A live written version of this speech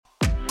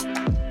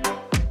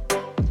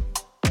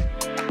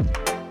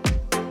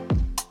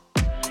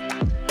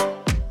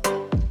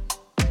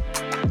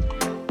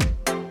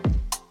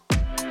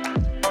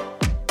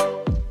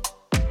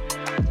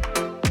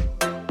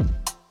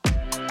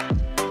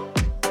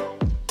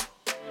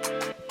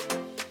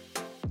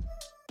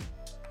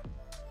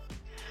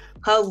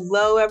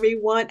Hello,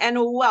 everyone, and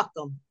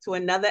welcome to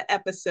another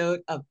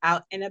episode of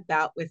Out and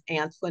About with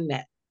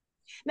Antoinette.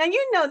 Now,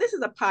 this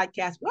is a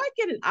podcast where I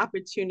get an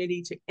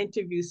opportunity to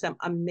interview some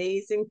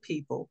amazing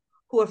people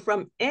who are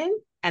from in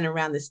and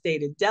around the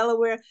state of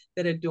Delaware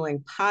that are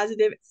doing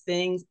positive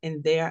things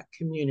in their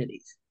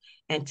communities.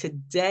 And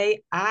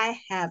today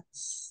I have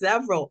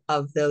several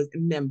of those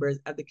members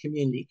of the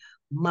community.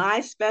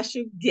 My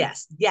special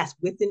guest, yes,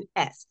 with an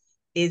S,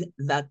 is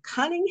the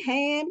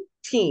Cunningham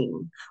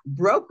team,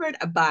 brokered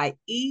by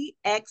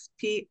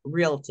eXp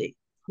Realty.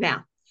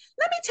 Now,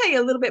 let me tell you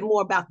a little bit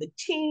more about the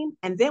team,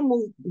 and then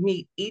we'll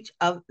meet each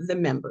of the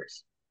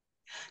members.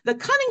 The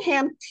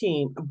Cunningham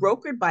team,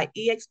 brokered by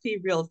eXp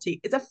Realty,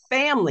 is a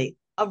family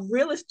of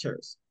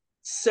realtors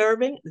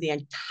serving the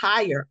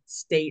entire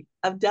state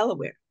of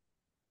Delaware.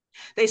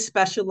 They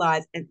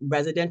specialize in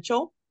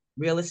residential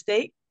real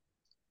estate,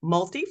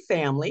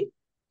 multifamily,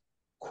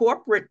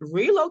 corporate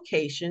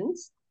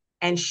relocations,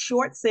 and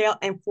short sale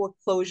and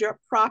foreclosure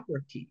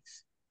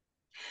properties.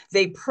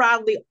 They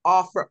proudly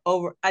offer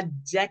over a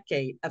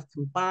decade of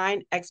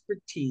combined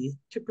expertise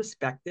to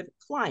prospective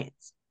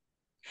clients.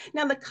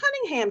 Now, the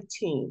Cunningham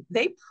team,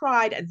 they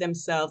pride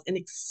themselves in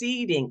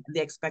exceeding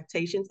the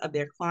expectations of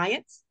their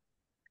clients,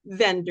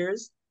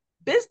 vendors,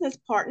 business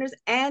partners,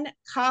 and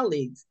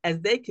colleagues as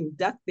they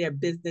conduct their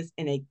business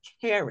in a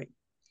caring,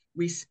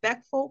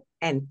 respectful,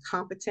 and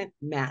competent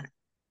manner.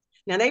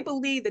 Now, they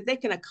believe that they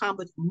can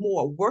accomplish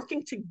more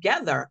working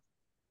together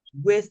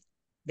with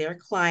their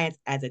clients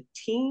as a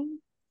team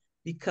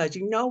because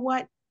you know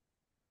what?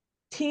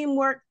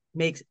 Teamwork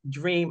makes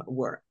dream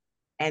work,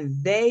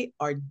 and they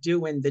are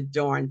doing the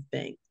darn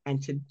thing.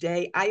 And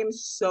today I am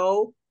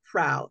so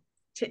proud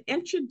to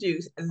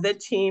introduce the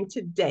team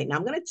today. Now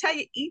I'm going to tell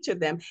you each of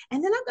them,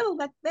 and then I'm going to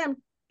let them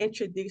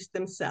introduce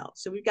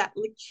themselves. So we've got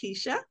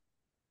Lakeisha,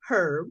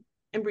 Herb,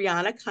 and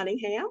Brianna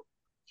Cunningham.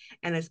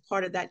 And as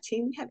part of that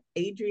team, we have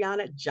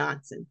Adriana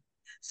Johnson.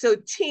 So,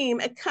 team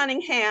at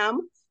Cunningham,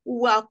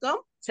 welcome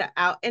to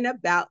Out and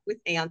About with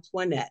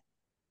Antoinette.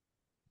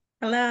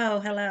 Hello,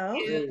 hello.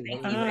 Good.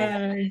 Thank you,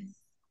 ma'am.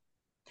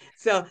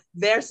 Hi.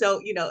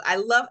 I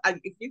love,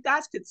 if you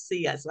guys could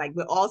see us, like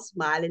we're all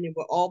smiling and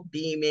we're all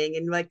beaming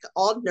and like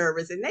all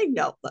nervous, and they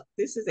know, look,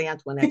 this is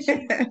Antoinette.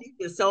 She's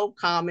just so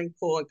calm and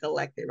cool and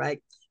collected, right?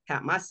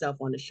 Pat myself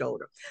on the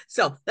shoulder.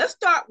 So let's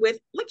start with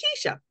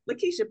Lakeisha.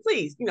 Lakeisha,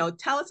 please,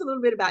 tell us a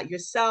little bit about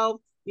yourself,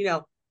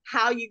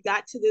 how you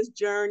got to this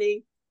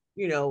journey,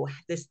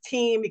 this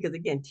team, because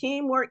again,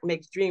 teamwork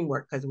makes dream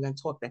work, because we're going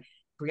to talk to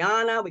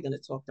Brianna, we're going to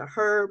talk to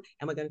Herb,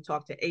 and we're going to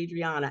talk to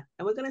Adriana,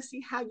 and we're going to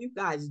see how you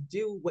guys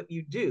do what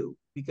you do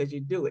because you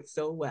do it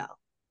so well.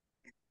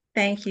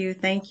 Thank you.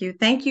 Thank you.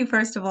 Thank you,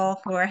 first of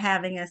all, for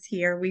having us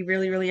here. We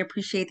really, really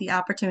appreciate the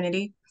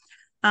opportunity.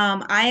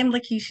 I am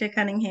Lakeisha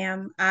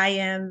Cunningham. I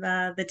am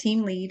the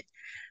team lead.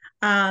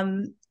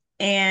 Um,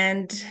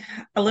 and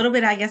a little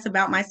bit, I guess,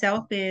 about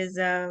myself is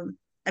I've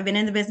been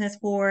in the business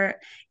for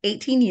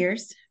 18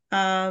 years.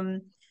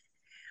 Over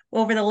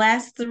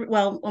the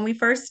well, when we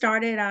first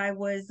started, I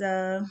was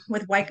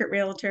with Weichert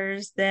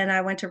Realtors. Then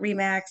I went to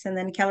Remax and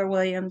then Keller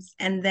Williams.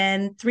 And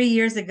then 3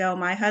 years ago,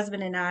 my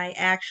husband and I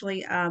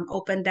actually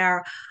opened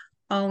our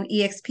own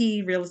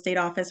eXp real estate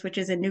office, which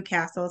is in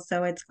Newcastle.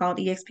 So it's called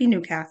eXp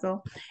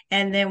Newcastle.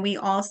 And then we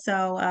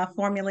also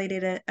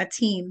formulated a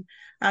team.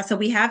 So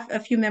we have a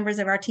few members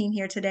of our team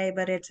here today,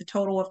 but it's a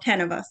total of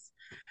 10 of us.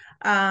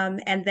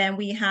 And then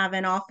we have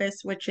an office,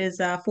 which is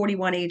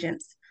 41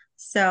 agents.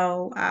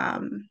 So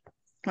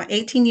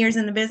 18 years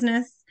in the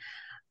business.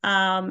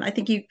 I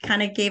think you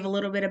kind of gave a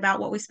little bit about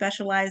what we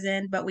specialize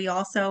in, but we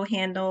also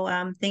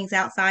handle things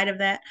outside of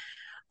that.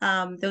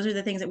 Those are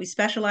the things that we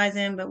specialize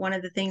in. But one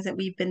of the things that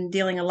we've been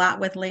dealing a lot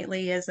with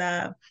lately is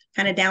kind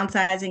of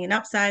downsizing and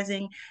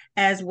upsizing,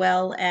 as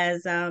well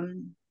as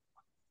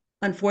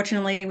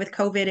unfortunately with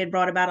COVID, it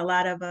brought about a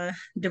lot of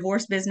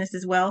divorce business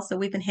as well. So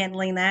we've been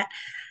handling that.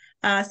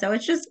 So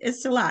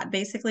it's a lot.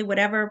 Basically,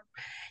 whatever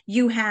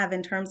you have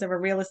in terms of a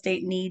real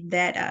estate need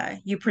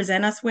that you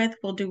present us with,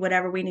 we'll do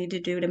whatever we need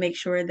to do to make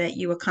sure that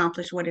you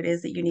accomplish what it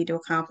is that you need to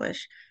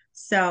accomplish.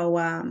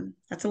 So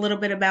that's a little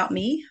bit about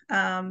me.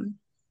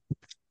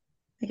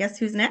 I guess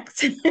who's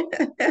next?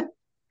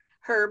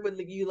 Herb, would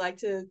you like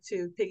to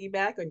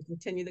piggyback or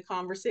continue the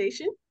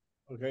conversation?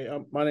 Okay,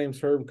 my name's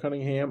Herb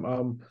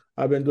Cunningham.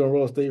 I've been doing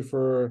real estate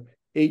for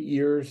 8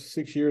 years,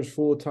 6 years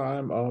full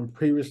time.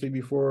 Previously,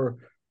 before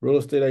real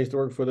estate, I used to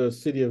work for the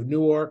city of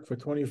Newark for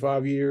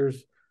 25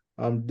 years.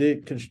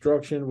 Did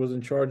construction, was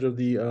in charge of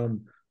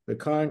the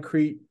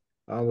concrete.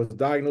 I was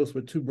diagnosed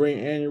with two brain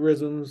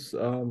aneurysms.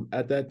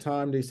 At that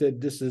time, they said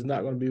this is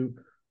not going to be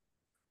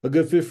a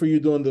good fit for you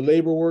doing the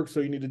labor work, so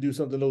you need to do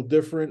something a little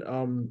different.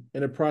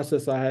 In the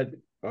process, I had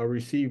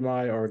received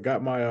my or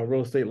got my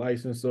real estate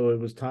license, so it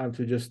was time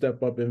to just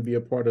step up and be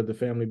a part of the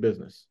family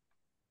business.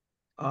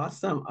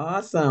 Awesome,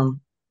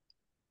 awesome.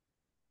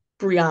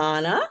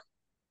 Brianna.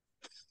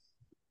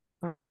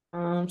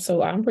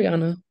 So I'm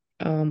Brianna.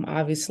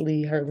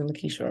 Obviously, Herb and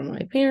Lakeisha are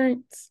my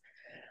parents.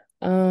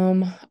 Wait a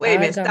I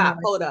minute, got my stop,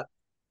 hold up.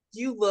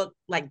 You look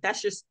like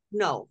that's just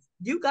no.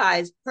 you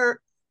guys,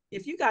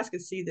 if you guys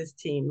could see this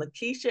team,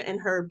 Lakeisha and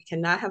Herb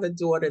cannot have a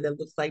daughter that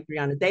looks like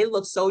Brianna. They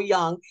look so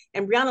young,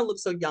 and Brianna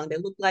looks so young. They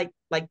look like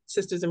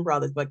sisters and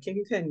brothers. But can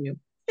you continue?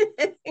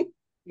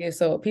 Yeah,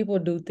 so people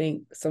do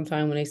think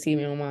sometimes when they see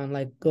me online,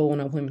 like going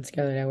up women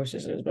together that we're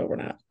sisters, but we're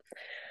not.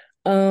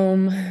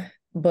 Um,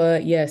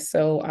 but yes,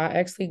 so I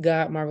actually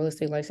got my real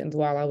estate license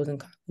while I was in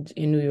college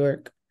in New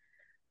York.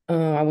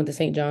 I went to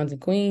St. John's in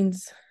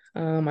Queens.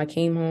 I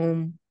came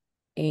home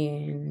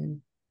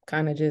and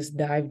kind of just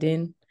dived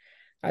in.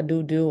 I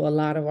do a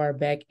lot of our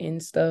back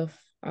end stuff,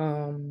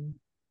 and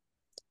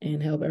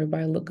help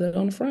everybody look good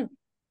on the front.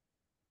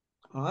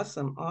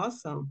 Awesome,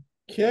 awesome.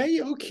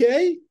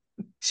 Okay.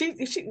 She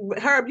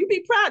Herb, you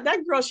be proud. That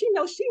girl, she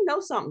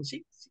knows something.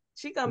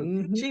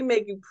 She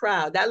make you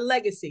proud. That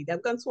legacy. They're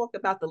gonna talk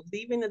about the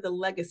leaving of the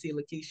legacy,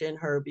 Lakeisha and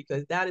Herb,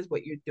 because that is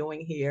what you're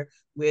doing here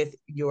with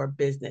your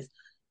business.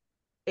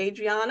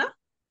 Adriana?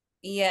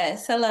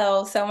 Yes,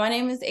 hello. So my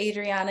name is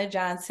Adriana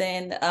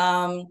Johnson.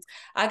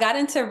 I got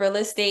into real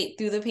estate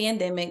through the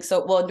pandemic.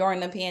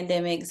 During the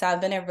pandemic. So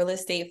I've been in real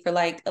estate for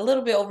like a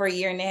little bit over a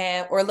year and a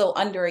half, or a little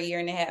under a year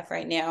and a half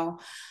right now.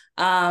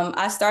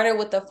 I started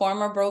with the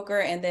former broker,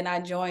 and then I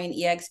joined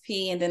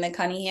EXP and then the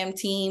Cunningham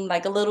team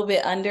like a little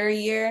bit under a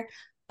year.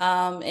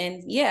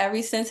 And yeah,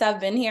 ever since I've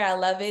been here, I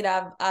love it.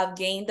 I've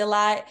gained a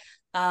lot.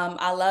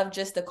 I love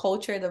just the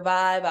culture, the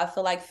vibe. I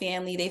feel like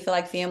family. They feel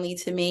like family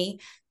to me.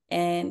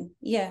 And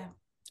yeah,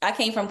 I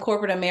came from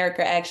corporate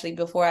America actually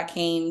before I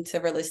came to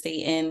real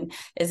estate, and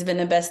it's been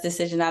the best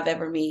decision I've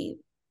ever made.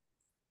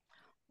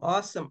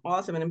 Awesome,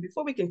 awesome. And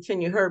before we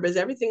continue, Herb, is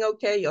everything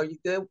okay? Are you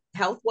good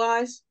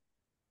health-wise?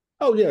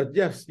 Oh yeah,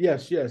 yes,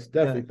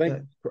 definitely.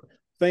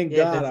 Thank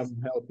Yeah, God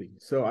I'm healthy.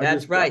 So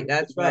that's right.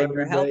 That's right.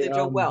 Your health is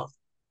your wealth.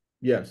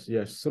 Yes.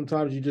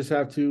 Sometimes you just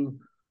have to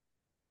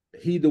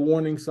heed the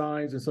warning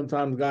signs, and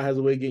sometimes God has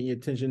a way of getting your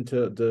attention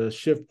to the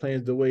shift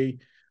plans. The way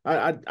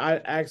I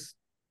asked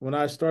when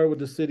I started with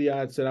the city, I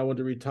had said I wanted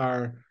to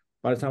retire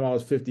by the time I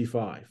was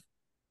 55.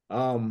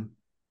 And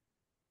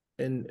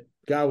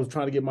God was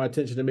trying to get my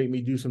attention to make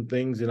me do some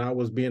things, and I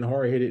was being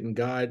hard-headed, and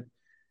God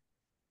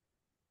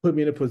put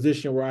me in a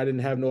position where I didn't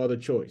have no other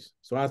choice.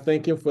 So I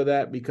thank him for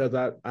that, because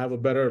I have a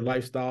better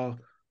lifestyle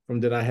from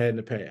that I had in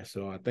the past.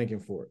 So I thank him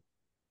for it.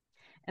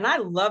 And I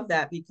love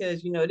that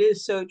because, it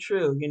is so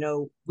true.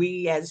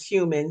 We as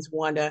humans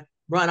want to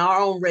run our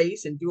own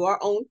race and do our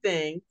own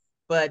thing,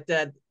 but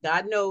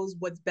God knows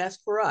what's best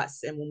for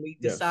us. And when we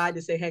decide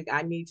to say, hey,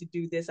 I need to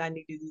do this, I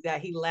need to do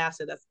that, he laughs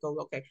at us, go,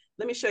 okay,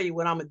 let me show you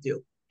what I'm going to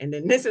do. And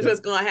then this is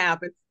what's going to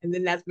happen. And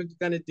then that's what you're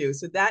going to do.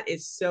 So that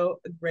is so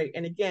great.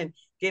 And again,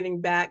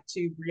 getting back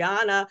to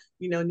Brianna,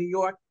 New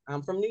York,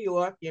 I'm from New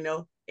York,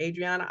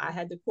 Adriana, I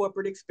had the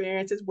corporate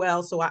experience as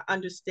well, so I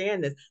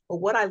understand this. But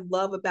what I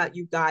love about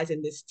you guys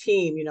and this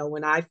team,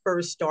 when I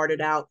first started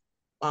out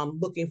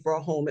looking for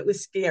a home, it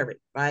was scary,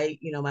 right?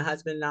 My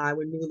husband and I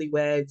were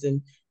newlyweds,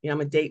 and I'm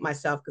gonna date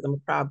myself because I'm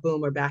a proud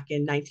boomer back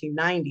in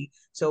 1990.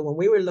 So when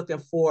we were looking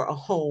for a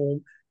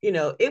home,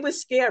 it was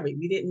scary.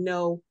 We didn't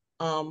know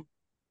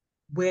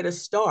where to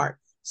start.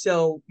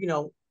 So,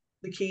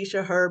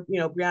 Lakeisha, Herb,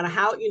 Brianna,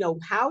 how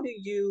do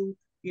you,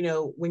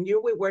 when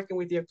you're working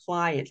with your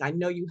clients, I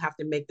know you have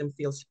to make them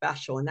feel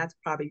special. And that's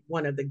probably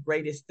one of the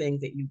greatest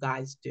things that you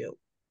guys do.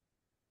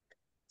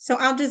 So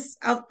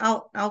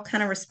I'll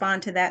kind of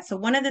respond to that. So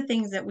one of the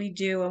things that we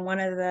do, and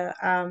one of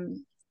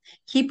the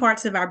key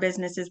parts of our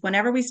business, is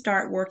whenever we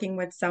start working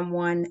with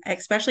someone,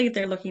 especially if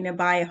they're looking to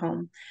buy a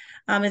home,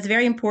 it's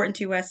very important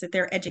to us that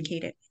they're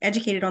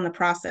educated on the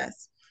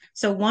process.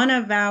 So one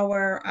of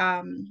our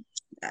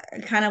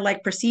kind of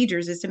like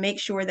procedures is to make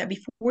sure that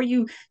before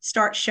you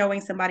start showing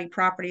somebody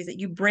properties, that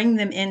you bring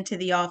them into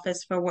the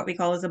office for what we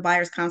call as a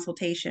buyer's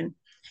consultation.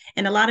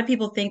 And a lot of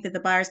people think that the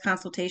buyer's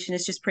consultation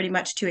is just pretty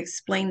much to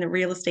explain the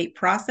real estate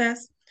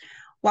process.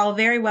 While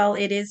very well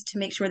it is to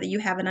make sure that you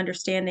have an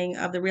understanding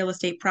of the real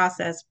estate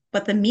process,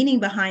 but the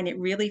meaning behind it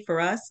really for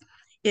us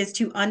is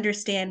to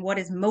understand what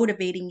is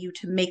motivating you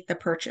to make the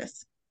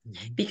purchase.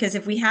 Because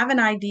if we have an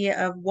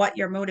idea of what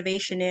your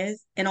motivation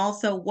is, and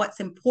also what's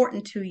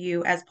important to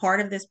you as part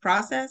of this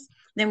process,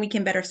 then we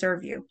can better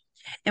serve you.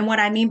 And what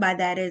I mean by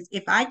that is,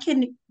 if I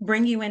can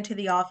bring you into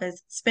the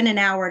office, spend an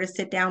hour to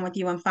sit down with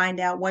you and find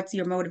out what's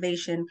your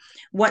motivation,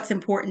 what's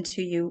important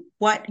to you,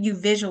 what you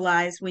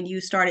visualize when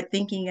you started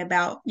thinking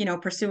about,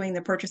 pursuing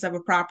the purchase of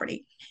a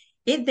property,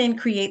 it then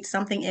creates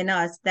something in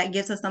us that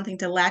gives us something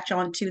to latch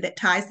on to, that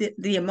ties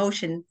the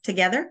emotion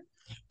together.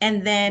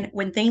 And then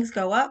when things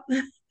go up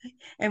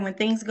and when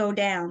things go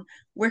down,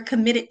 we're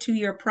committed to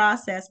your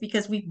process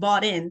because we've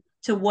bought in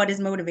to what is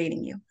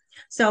motivating you.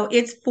 So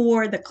it's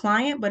for the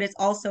client, but it's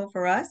also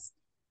for us.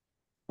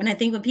 And I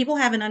think when people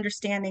have an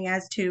understanding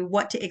as to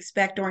what to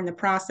expect during the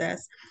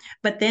process,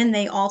 but then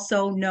they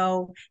also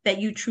know that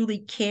you truly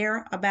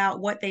care about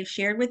what they've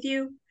shared with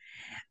you,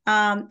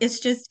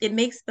 it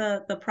makes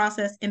the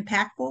process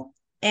impactful.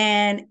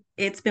 And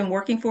it's been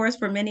working for us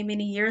for many,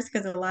 many years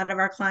because a lot of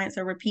our clients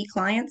are repeat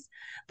clients,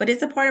 but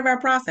it's a part of our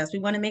process. We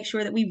want to make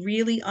sure that we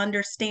really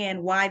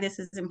understand why this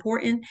is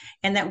important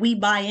and that we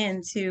buy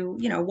into,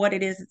 what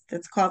it is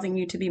that's causing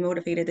you to be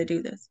motivated to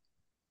do this.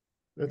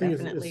 I think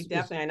Definitely,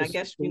 definitely. And I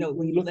guess, when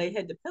you lay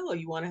head to pillow,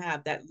 you want to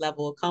have that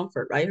level of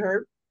comfort, right,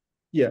 Herb?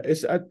 yeah,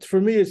 it's for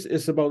me,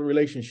 it's about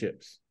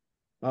relationships.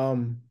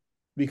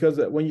 Because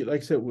when you,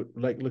 like I said,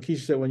 like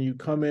Lakeisha said, when you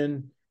come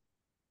in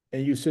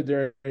and you sit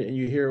there and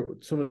you hear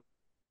some of the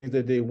things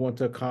that they want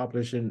to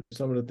accomplish and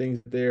some of the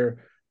things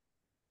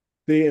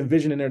they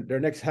envision in their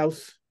next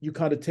house, you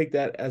kind of take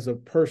that as a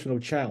personal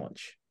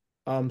challenge.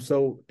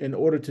 So in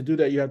order to do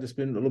that, you have to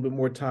spend a little bit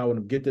more time with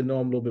them, get to know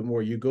them a little bit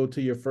more. You go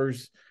to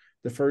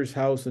the first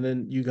house, and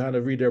then you kind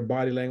of read their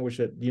body language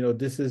that,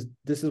 this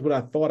is what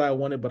I thought I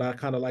wanted, but I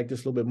kind of like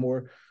this a little bit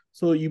more.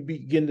 So you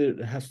begin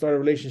to start a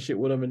relationship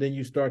with them, and then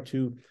you start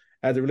to,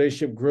 as the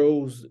relationship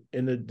grows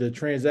and the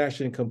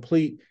transaction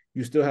complete,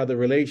 you still have the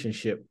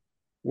relationship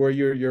where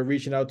you're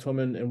reaching out to them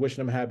and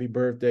wishing them happy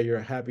birthday, your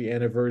happy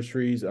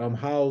anniversaries.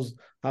 How's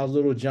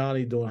little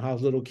Johnny doing?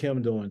 How's little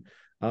Kim doing?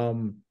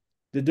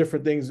 The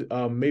different things,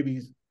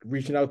 maybe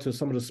reaching out to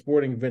some of the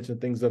sporting events and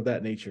things of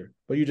that nature.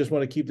 But you just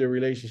want to keep the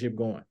relationship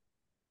going.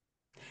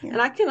 And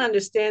I can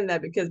understand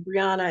that because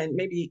Brianna and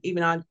maybe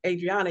even on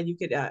Adriana, you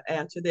could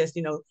answer this.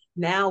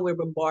 Now we're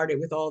bombarded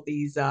with all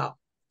these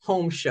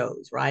home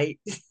shows, right?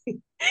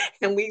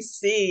 And we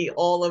see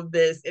all of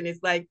this, and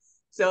it's like,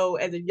 so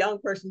as a young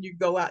person, you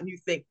go out and you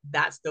think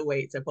that's the way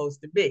it's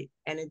supposed to be,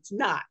 and it's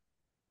not.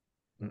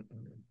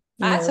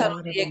 I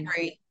totally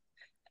agree.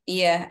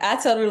 Yeah,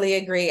 I totally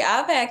agree.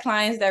 I've had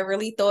clients that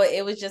really thought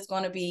it was just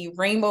going to be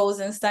rainbows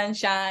and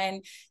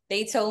sunshine.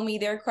 They told me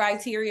their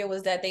criteria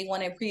was that they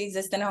wanted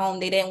pre-existing home.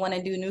 They didn't want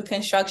to do new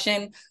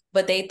construction,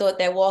 but they thought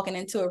that walking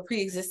into a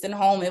pre-existing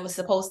home, it was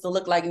supposed to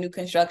look like new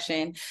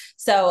construction.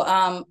 So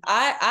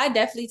I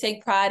definitely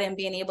take pride in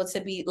being able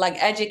to be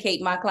like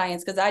educate my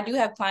clients, because I do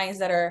have clients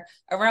that are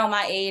around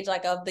my age,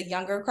 like of the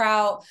younger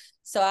crowd.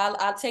 So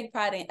I'll take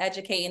pride in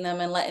educating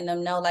them and letting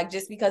them know, like,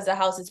 just because the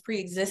house is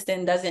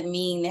pre-existing doesn't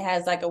mean it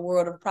has like a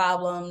world of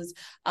problems,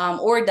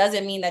 or it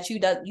doesn't mean that you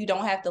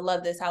don't have to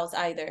love this house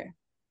either.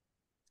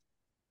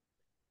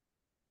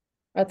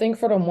 I think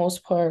for the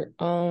most part,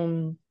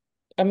 we're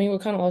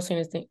kind of all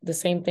saying the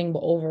same thing,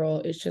 but overall,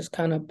 it's just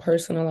kind of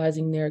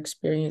personalizing their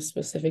experience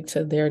specific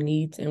to their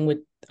needs and what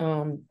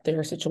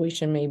their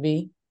situation may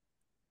be.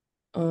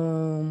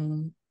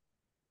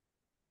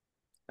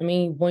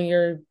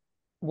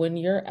 When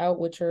you're out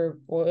with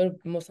it'll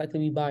most likely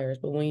be buyers,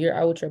 but when you're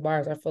out with your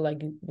buyers, I feel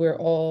like we're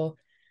all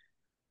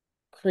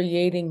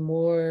creating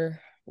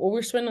more. Well,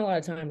 we're spending a lot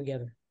of time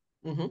together.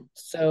 Mm-hmm.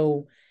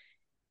 So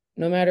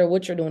no matter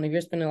what you're doing, if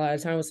you're spending a lot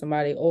of time with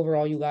somebody,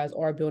 overall, you guys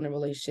are building a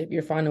relationship.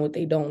 You're finding what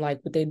they don't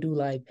like, what they do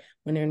like,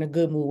 when they're in a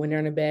good mood, when they're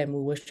in a bad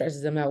mood, what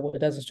stresses them out, what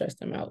doesn't stress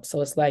them out.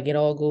 So it's like it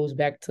all goes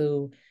back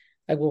to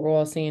like what we're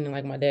all seeing, and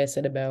like my dad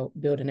said about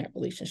building that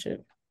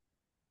relationship.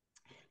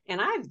 And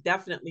I've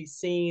definitely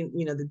seen,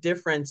 the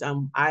difference.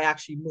 I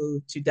actually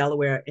moved to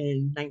Delaware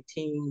in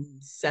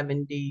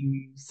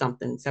 1970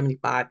 something,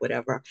 75,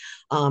 whatever.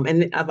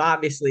 And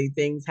obviously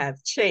things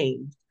have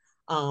changed.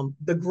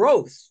 The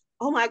growth,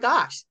 oh my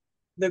gosh,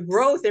 the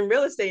growth in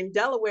real estate in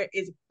Delaware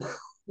is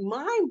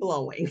mind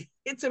blowing.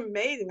 It's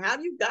amazing. How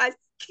do you guys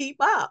keep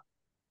up?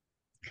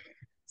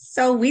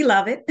 So we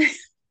love it.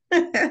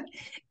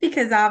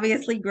 Because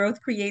obviously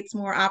growth creates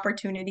more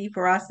opportunity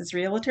for us as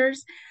realtors.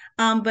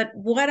 But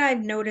what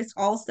I've noticed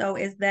also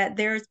is that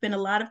there's been a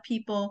lot of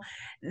people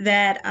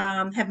that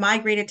have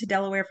migrated to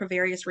Delaware for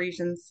various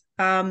reasons.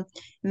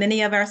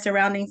 Many of our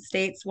surrounding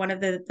states, one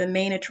of the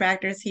main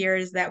attractors here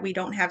is that we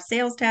don't have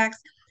sales tax,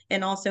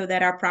 and also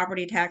that our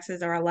property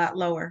taxes are a lot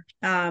lower.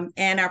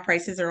 And our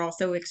prices are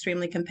also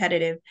extremely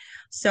competitive.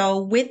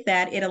 So with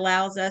that, it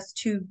allows us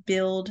to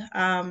build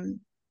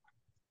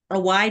a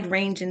wide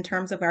range in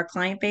terms of our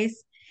client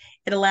base.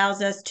 It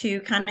allows us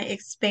to kind of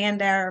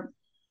expand our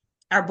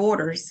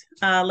borders,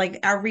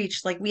 like our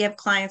reach. Like we have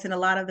clients in a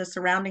lot of the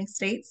surrounding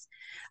states.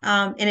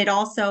 And it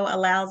also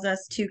allows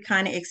us to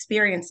kind of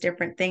experience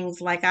different things.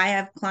 Like I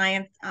have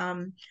clients,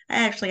 I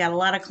actually got a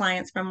lot of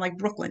clients from like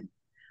Brooklyn.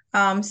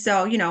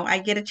 So, I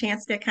get a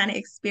chance to kind of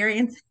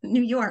experience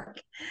New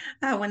York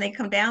when they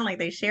come down. Like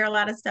they share a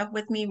lot of stuff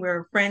with me.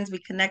 We're friends. We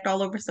connect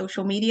all over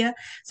social media.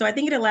 So I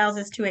think it allows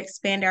us to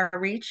expand our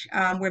reach.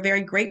 We're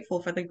very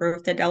grateful for the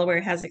growth that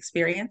Delaware has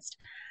experienced.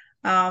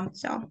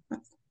 So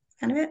that's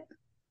kind of it.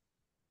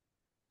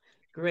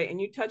 Great. And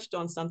you touched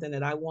on something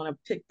that I want to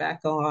pick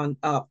back on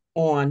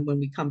when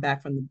we come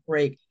back from the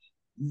break.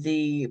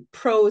 The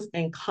pros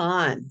and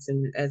cons,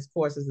 and as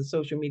course as a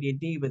social media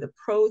diva, the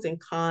pros and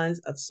cons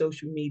of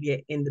social media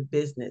in the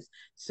business.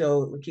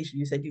 So Lakeisha,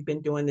 you said you've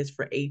been doing this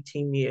for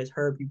 18 years.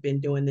 Herb, you've been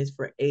doing this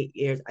for 8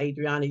 years.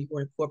 Adriana, you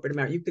were in corporate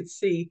America. You could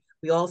see,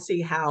 we all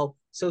see how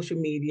social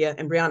media,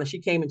 and Brianna, she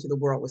came into the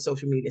world with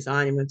social media, so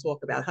I ain't even going to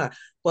talk about her,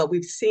 but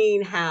we've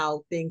seen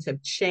how things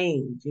have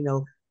changed,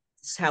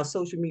 how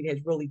social media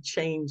has really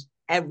changed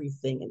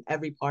everything in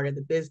every part of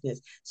the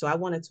business. So I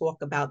want to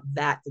talk about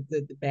that, the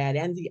good, the bad,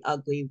 and the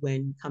ugly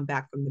when you come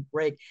back from the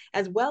break,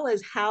 as well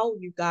as how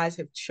you guys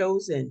have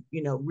chosen,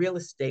 real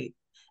estate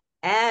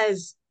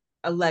as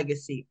a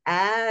legacy,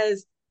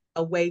 as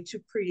a way to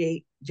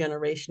create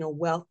generational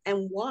wealth,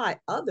 and why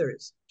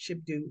others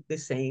should do the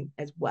same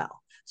as well.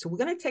 So we're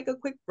going to take a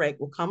quick break.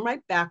 We'll come right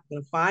back.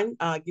 We're going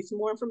to get some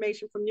more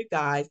information from you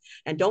guys.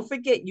 And don't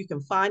forget, you can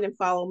find and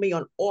follow me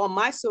on all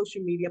my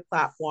social media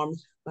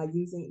platforms by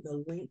using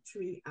the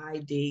Linktree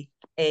ID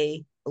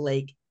A.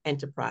 Blake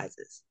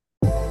Enterprises.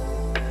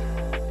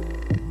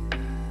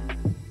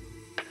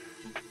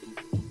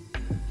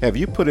 Have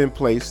you put in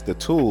place the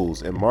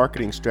tools and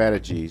marketing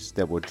strategies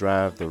that will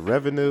drive the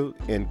revenue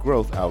and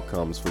growth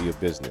outcomes for your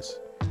business?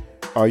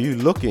 Are you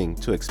looking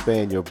to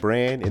expand your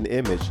brand and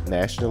image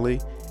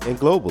nationally and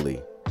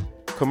globally?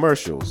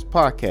 Commercials,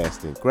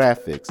 podcasting,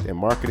 graphics, and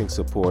marketing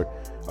support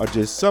are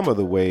just some of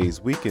the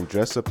ways we can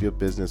dress up your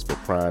business for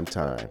prime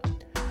time.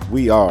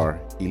 We are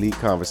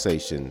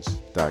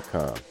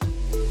EliteConversations.com.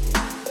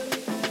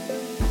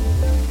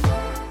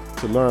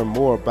 To learn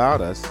more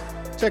about us,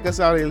 check us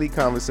out at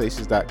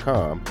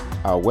EliteConversations.com,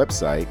 our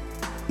website,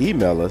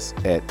 email us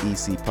at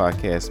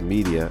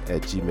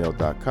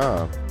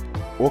ecpodcastmedia@gmail.com,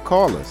 or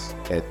call us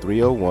at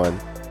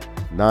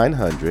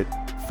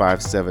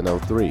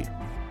 301-900-5703.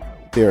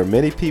 There are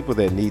many people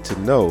that need to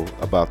know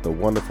about the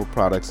wonderful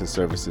products and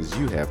services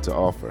you have to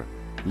offer.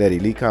 Let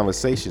Elite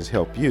Conversations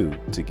help you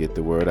to get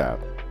the word out.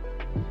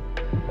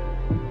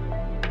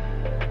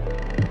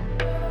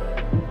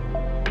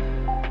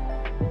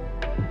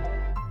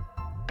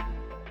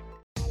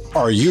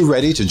 Are you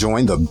ready to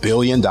join the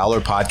billion-dollar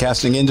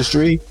podcasting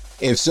industry?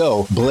 If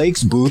so,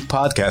 Blake's Booth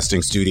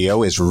Podcasting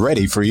Studio is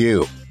ready for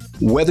you.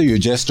 Whether you're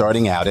just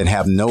starting out and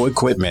have no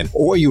equipment,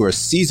 or you're a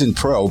seasoned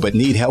pro but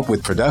need help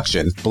with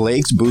production,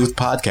 Blake's Booth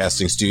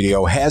Podcasting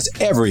Studio has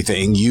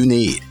everything you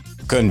need.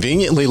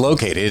 Conveniently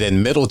located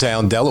in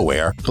Middletown,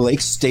 Delaware,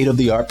 Blake's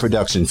state-of-the-art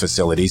production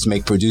facilities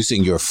make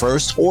producing your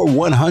first or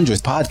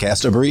 100th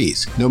podcast a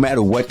breeze. No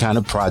matter what kind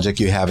of project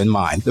you have in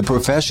mind, the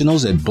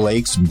professionals at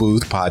Blake's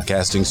Booth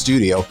Podcasting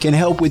Studio can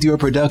help with your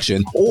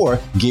production or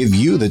give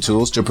you the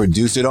tools to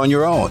produce it on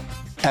your own.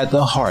 At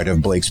the heart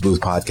of Blake's Booth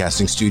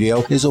Podcasting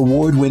Studio is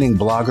award-winning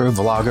blogger,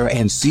 vlogger,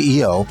 and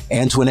CEO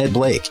Antoinette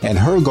Blake, and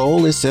her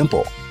goal is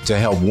simple: to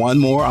help one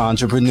more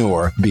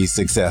entrepreneur be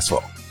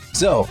successful.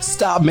 So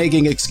stop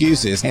making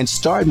excuses and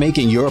start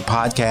making your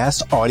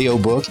podcast,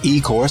 audiobook,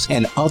 e-course,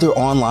 and other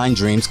online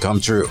dreams come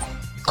true.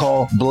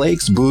 Call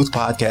Blake's Booth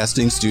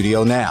Podcasting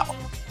Studio now.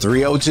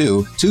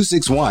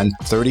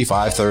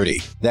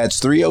 302-261-3530.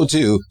 That's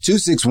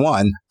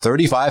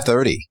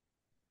 302-261-3530.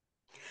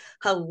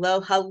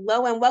 Hello,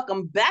 and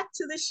welcome back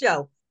to the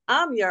show.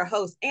 I'm your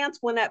host,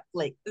 Antoinette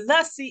Blake,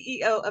 the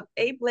CEO of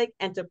A. Blake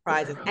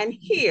Enterprises. And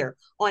here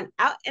on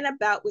Out and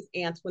About with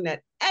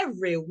Antoinette,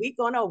 every week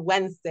on a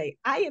Wednesday,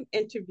 I am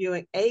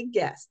interviewing a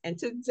guest. And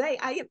today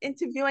I am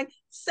interviewing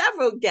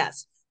several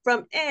guests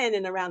from in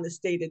and around the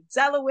state of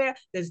Delaware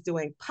that's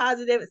doing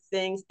positive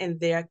things in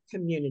their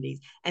communities.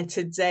 And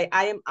today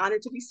I am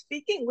honored to be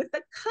speaking with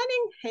the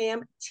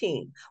Cunningham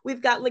team.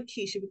 We've got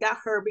Lakeisha, we got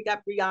Herb, we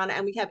got Brianna,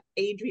 and we have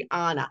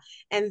Adriana.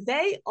 And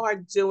they are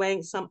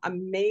doing some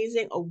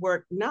amazing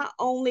work, not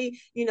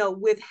only,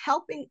 with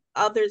helping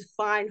others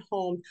find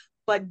homes,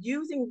 but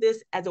using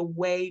this as a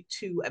way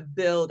to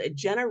build a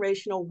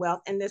generational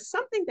wealth. And there's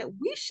something that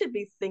we should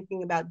be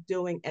thinking about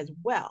doing as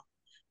well.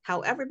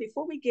 However,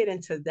 before we get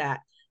into that,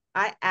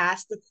 I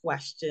asked a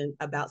question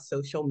about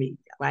social media,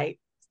 right?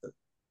 So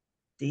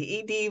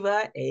DE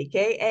Diva,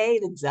 AKA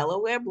the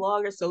Delaware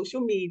blogger,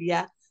 social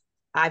media.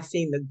 I've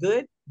seen the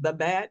good, the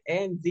bad,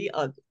 and the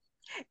ugly.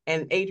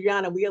 And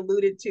Adriana, we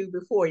alluded to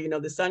before,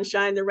 the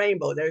sunshine, the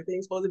rainbows,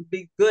 everything's supposed to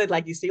be good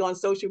like you see on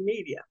social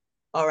media.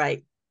 All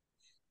right.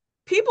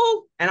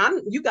 People,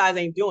 and you guys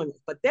ain't doing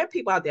this, but there are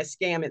people out there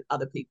scamming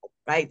other people,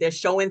 right? They're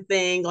showing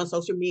things on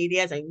social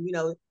media and,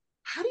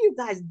 how do you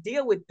guys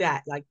deal with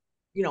that? Like,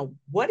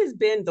 what has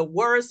been the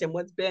worst and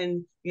what's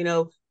been,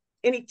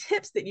 any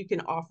tips that you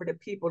can offer to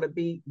people to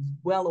be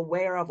well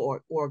aware of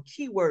or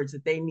keywords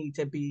that they need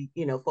to be,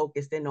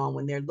 focused in on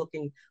when they're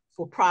looking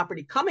for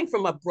property coming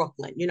from a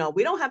Brooklyn.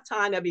 We don't have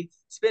time to be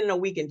spending a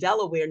week in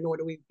Delaware, nor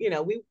do we,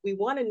 we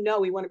want to know,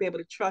 we want to be able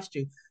to trust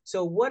you.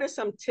 So what are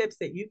some tips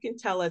that you can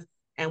tell us?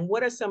 And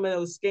what are some of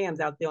those scams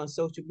out there on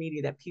social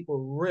media that people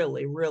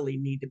really, really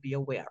need to be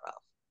aware of?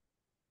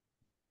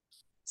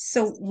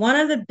 So one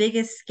of the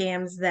biggest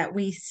scams that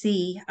we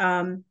see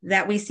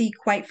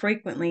quite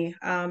frequently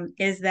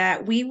is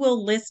that we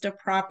will list a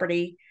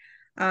property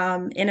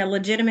in a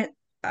legitimate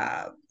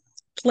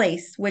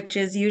place, which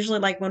is usually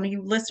like when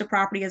you list a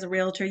property as a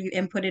realtor, you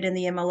input it in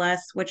the MLS,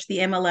 which the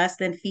MLS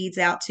then feeds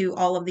out to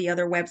all of the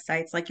other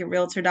websites like your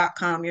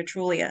realtor.com, your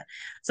Trulia.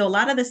 So a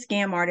lot of the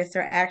scam artists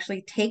are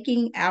actually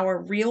taking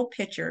our real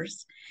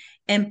pictures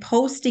and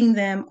posting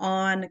them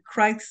on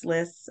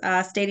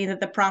Craigslist, stating that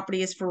the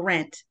property is for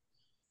rent.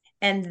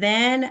 And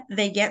then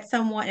they get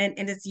someone,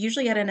 and it's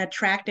usually at an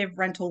attractive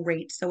rental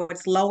rate. So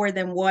it's lower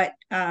than what,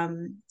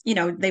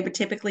 they would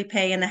typically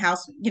pay, and the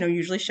house,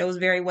 usually shows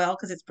very well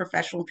because it's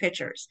professional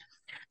pictures.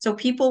 So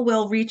people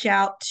will reach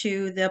out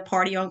to the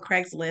party on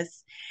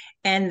Craigslist,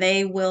 and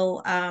they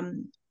will,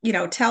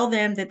 tell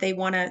them that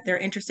they're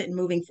interested in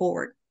moving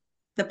forward.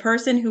 The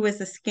person who is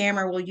the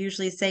scammer will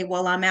usually say,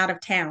 well, I'm out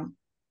of town.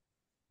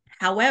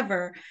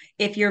 However,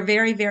 if you're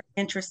very, very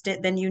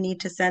interested, then you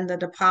need to send the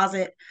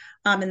deposit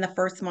in the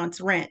first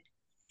month's rent.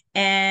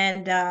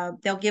 And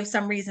they'll give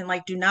some reason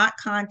like, do not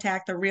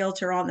contact the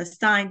realtor on the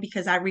sign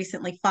because I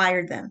recently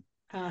fired them.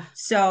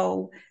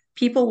 So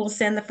people will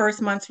send the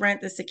first month's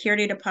rent, the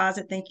security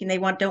deposit, thinking they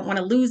don't want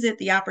to lose it,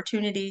 the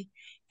opportunity.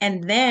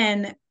 And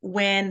then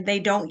when they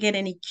don't get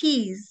any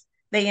keys,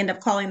 they end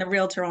up calling the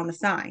realtor on the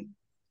sign.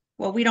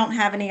 Well, we don't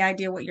have any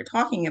idea what you're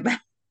talking about.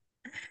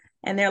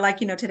 And they're like,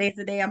 today's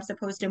the day I'm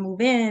supposed to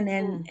move in,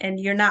 and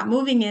you're not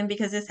moving in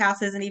because this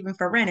house isn't even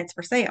for rent, it's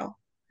for sale.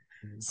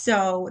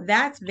 So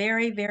that's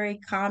very, very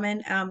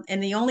common.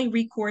 And the only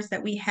recourse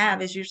that we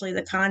have is usually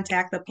to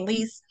contact the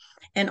police,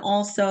 and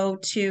also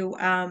to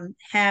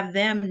have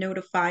them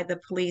notify the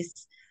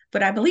police.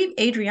 But I believe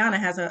Adriana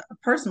has a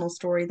personal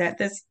story that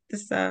this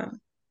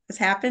has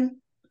happened.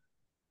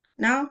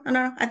 No,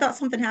 I thought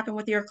something happened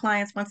with your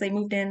clients once they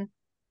moved in.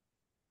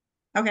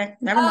 Okay,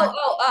 never mind.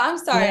 I'm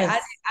sorry.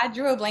 Yes. I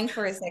drew a blank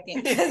for a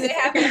second because it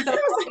happened so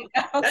long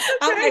ago.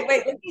 I'm like,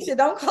 wait, Lakeisha,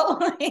 don't call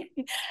me.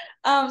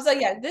 So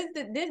yeah, this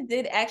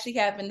did actually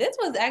happen. This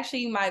was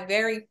actually my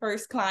very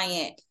first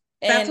client.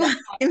 That's what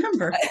I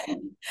remember.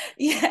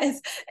 Yes,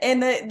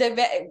 and I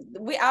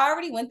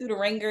already went through the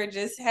ringer,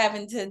 just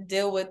having to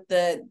deal with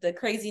the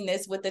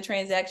craziness with the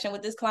transaction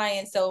with this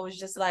client. So it was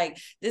just like,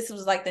 this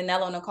was like the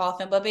nail on the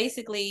coffin. But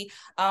basically,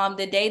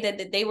 the day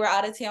that they were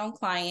out of town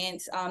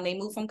clients, they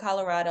moved from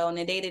Colorado, and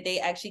the day that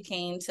they actually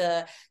came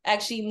to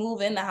actually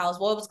move in the house,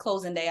 well, it was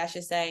closing day, I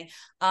should say.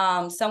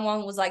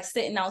 Someone was like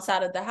sitting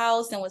outside of the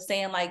house and was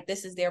saying like,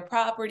 this is their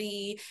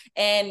property,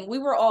 and we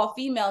were all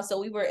female,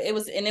 so it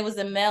was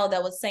a male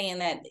that was saying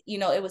that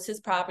it was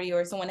his property,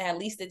 or someone had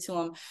leased it to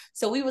him.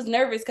 So we was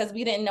nervous because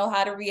we didn't know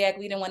how to react.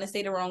 We didn't want to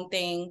say the wrong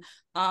thing.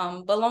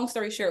 But long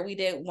story short, we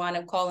did wind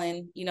up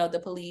calling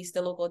the police,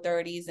 the local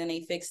authorities, and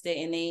they fixed it,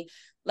 and they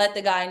let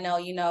the guy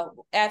know,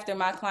 after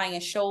my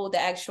client showed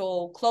the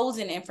actual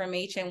closing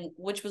information,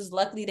 which was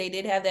luckily they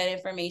did have that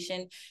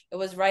information. It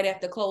was right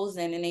after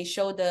closing, and they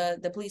showed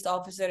the police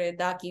officer the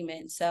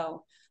document.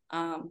 So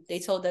they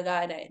told the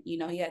guy that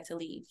he had to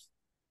leave.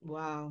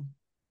 Wow.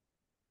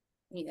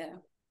 Yeah.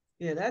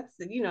 Yeah, that's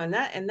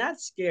and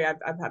that's scary.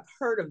 I've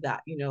heard of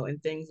that,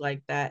 and things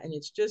like that, and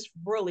it's just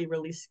really,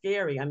 really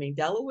scary. I mean,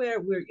 Delaware,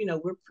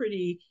 we're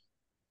pretty.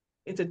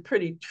 It's a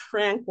pretty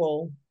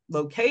tranquil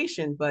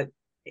location, but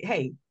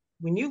hey,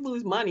 when you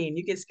lose money and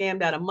you get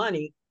scammed out of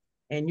money,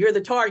 and you're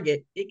the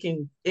target, it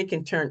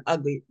can turn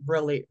ugly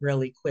really,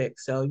 really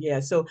quick. So yeah.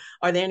 So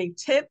are there any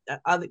tips?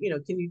 Can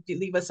you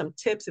leave us some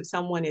tips if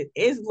someone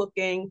is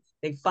looking,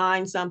 they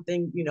find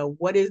something?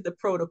 What is the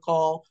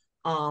protocol?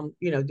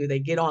 Do they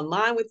get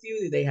online with you?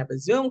 Do they have a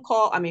Zoom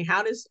call? I mean,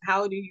 how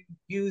do you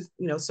use,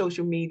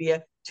 social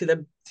media to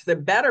the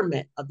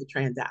betterment of the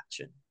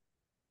transaction?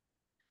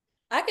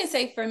 I can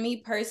say for me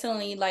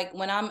personally, like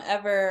when I'm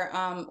ever,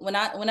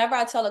 whenever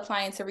I tell a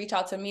client to reach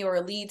out to me, or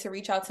a lead to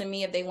reach out to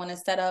me if they want to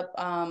set up,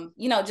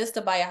 just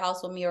to buy a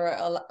house with me,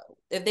 or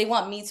if they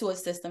want me to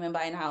assist them in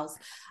buying a house,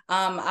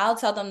 I'll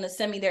tell them to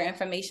send me their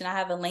information. I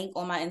have a link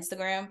on my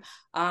Instagram.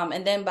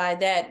 And then by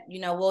that,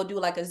 we'll do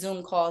like a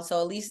Zoom call. So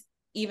at least,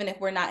 even if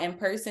we're not in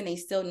person, they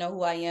still know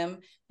who I am,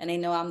 and they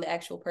know I'm the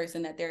actual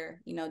person that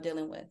they're,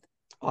 dealing with.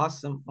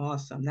 Awesome.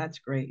 That's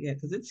great. Yeah,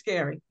 because it's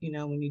scary,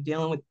 when you're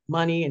dealing with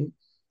money and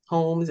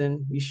homes,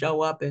 and you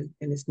show up and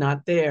it's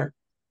not there.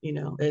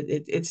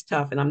 It's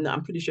tough. And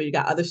I'm pretty sure you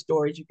got other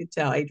stories you could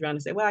tell, Adriana,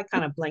 and say, well, I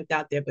kind of blanked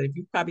out there, but if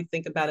you probably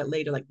think about it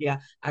later, like, yeah,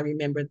 I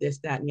remember this,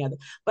 that, and the other.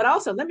 But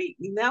also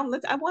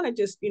I want to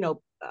just,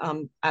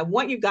 I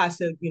want you guys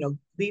to,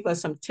 leave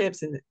us some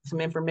tips and some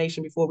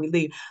information before we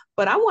leave.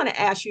 But I want to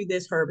ask you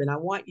this, Herb, and I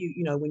want you,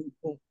 when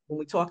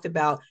we talked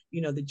about,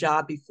 the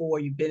job before,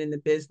 you've been in the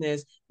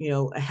business,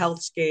 a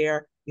health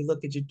scare, you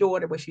look at your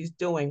daughter, what she's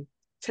doing.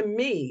 To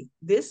me,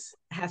 this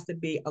has to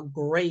be a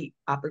great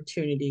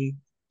opportunity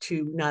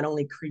to not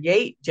only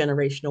create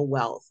generational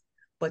wealth,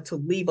 but to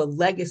leave a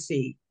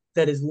legacy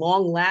that is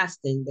long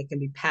lasting, that can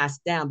be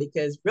passed down,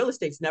 because real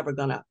estate's never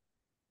gonna,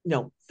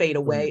 fade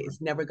away.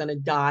 It's never gonna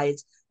die.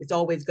 It's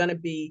always gonna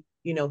be,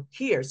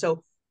 here.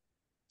 So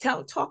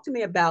talk to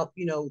me about,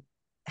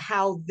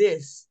 how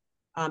this,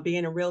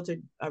 being a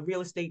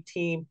real estate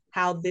team,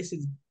 how this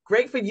is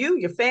great for you,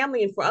 your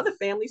family, and for other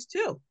families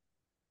too.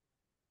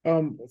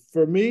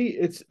 For me,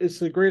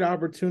 it's a great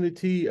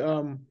opportunity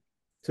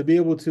to be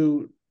able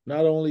to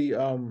not only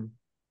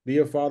be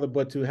a father,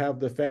 but to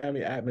have the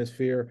family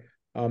atmosphere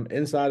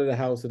inside of the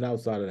house and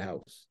outside of the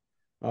house.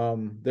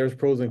 There's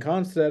pros and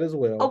cons to that as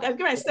well. Okay, I was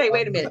going to say,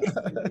 wait a minute.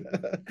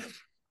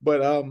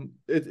 But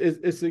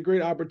it's a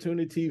great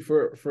opportunity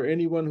for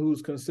anyone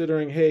who's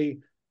considering, hey,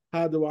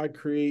 how do I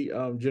create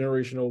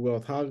generational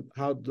wealth?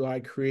 How do I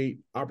create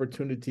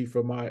opportunity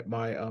for my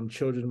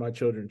children, my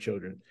children?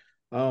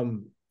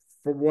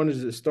 For one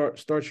is to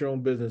start your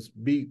own business.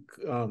 Be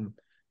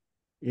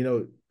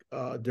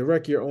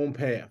direct your own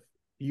path.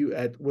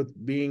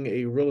 With being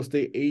a real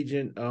estate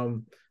agent,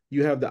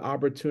 you have the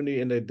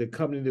opportunity, and the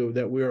company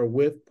that we are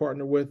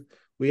partner with,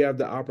 we have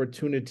the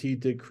opportunity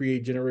to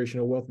create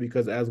generational wealth,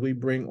 because as we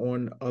bring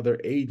on other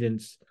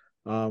agents,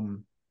 a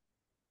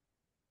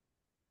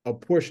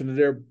portion of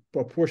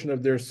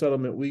their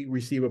settlement, we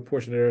receive a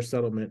portion of their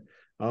settlement,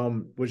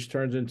 which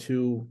turns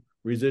into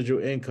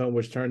residual income,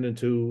 which turned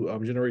into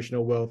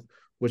generational wealth,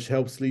 which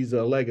helps leave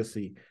a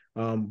legacy.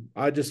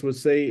 I just would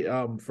say,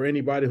 for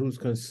anybody who's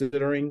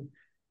considering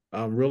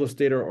real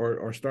estate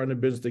or starting a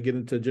business to get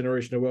into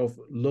generational wealth,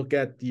 look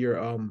at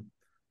your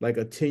like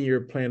a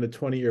 10-year plan, a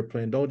 20-year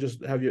plan. Don't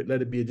just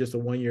let it be just a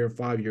 1 year and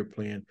 5-year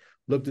plan.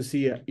 Look to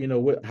see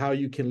how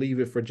you can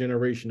leave it for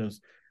generations.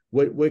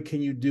 What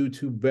can you do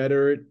to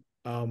better it?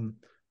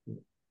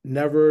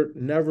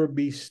 Never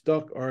be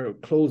stuck or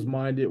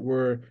closed-minded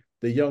where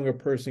the younger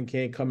person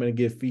can't come in and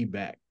give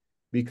feedback,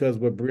 because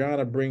what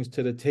Brianna brings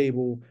to the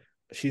table,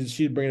 she's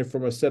bringing it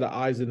from a set of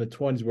eyes in the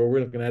 20s, where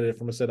we're looking at it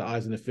from a set of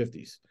eyes in the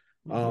 50s.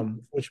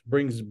 Which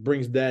brings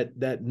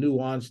that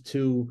nuance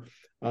to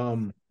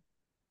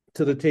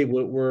the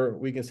table, where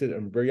we can sit,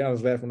 and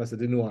Brianna's laughing when I said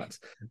the nuance.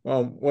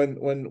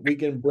 When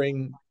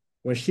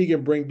she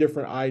can bring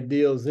different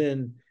ideals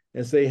in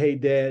and say, hey,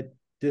 Dad,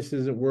 this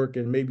isn't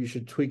working, maybe you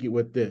should tweak it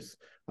with this.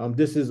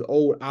 This is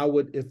old.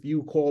 If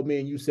you called me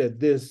and you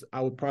said this,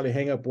 I would probably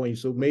hang up on you.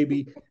 So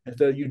maybe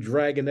instead of you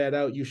dragging that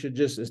out, you should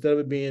just, instead of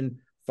it being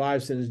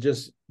 5 sentences,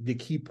 just the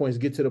key points,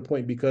 get to the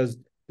point, because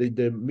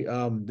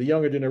the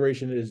younger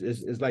generation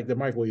is like the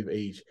microwave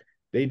age.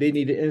 They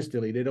need it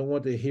instantly. They don't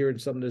want to hear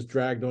something that's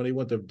dragged on. They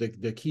want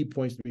the key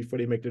points before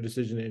they make their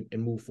decision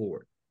and move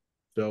forward.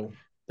 So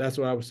that's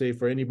what I would say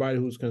for anybody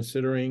who's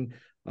considering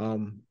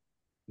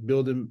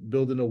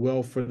building a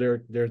wealth for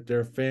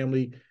their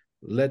family.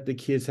 Let the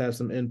kids have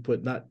some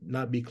input,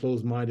 not be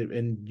closed-minded,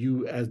 and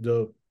you as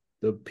the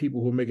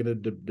people who are making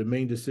the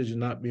main decision,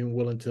 not being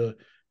willing to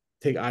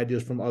take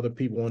ideas from other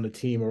people on the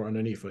team or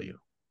underneath of you.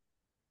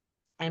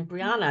 And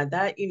Brianna,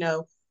 that,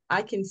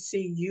 I can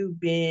see you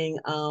being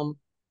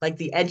like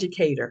the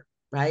educator,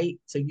 right?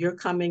 So you're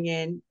coming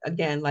in,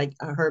 again, like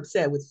Herb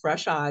said, with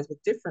fresh eyes,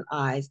 with different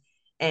eyes,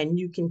 and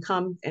you can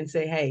come and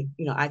say, hey,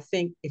 I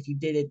think if you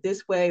did it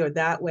this way or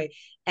that way.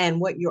 And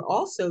what you're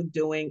also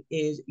doing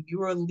is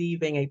you're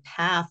leaving a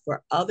path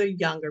for other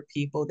younger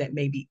people that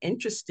may be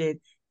interested,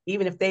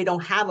 even if they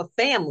don't have a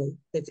family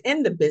that's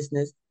in the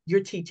business,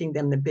 you're teaching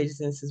them the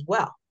business as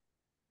well.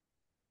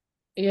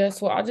 Yeah,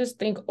 so I just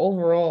think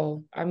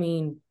overall, I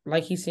mean,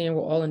 like he's saying,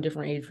 we're all in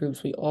different age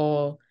groups. We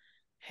all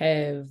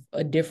have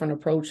a different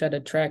approach that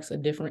attracts a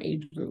different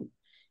age group.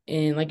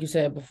 And like you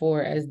said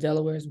before, as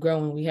Delaware is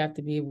growing, we have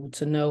to be able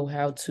to know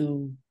how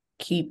to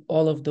keep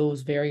all of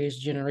those various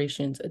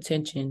generations'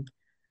 attention.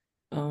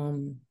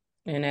 And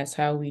that's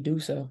how we do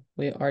so,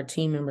 with our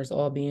team members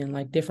all being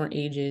like different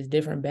ages,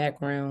 different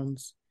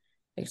backgrounds,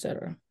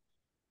 etc.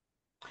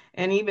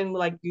 And even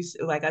like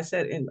I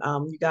said, and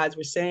you guys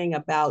were saying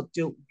about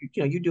you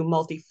do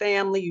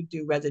multifamily, you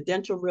do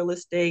residential real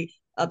estate,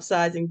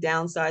 upsizing,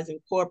 downsizing,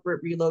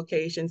 corporate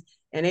relocations.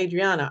 And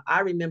Adriana,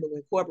 I remember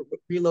when corporate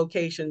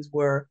relocations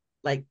were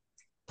like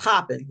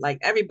popping, like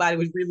everybody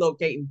was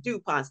relocating,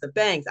 DuPonts, the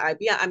banks,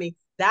 IBM. I mean,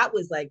 that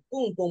was like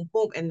boom, boom,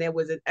 boom. And there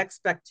was an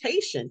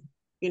expectation,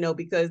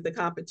 because the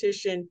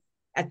competition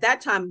at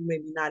that time,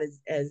 maybe not as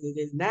it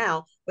is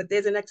now, but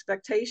there's an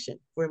expectation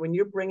where when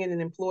you're bringing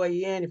an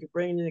employee in, if you're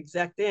bringing an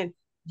exec in,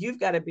 you've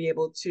got to be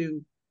able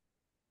to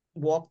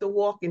walk the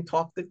walk and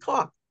talk the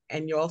talk.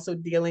 And you're also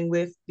dealing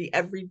with the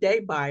everyday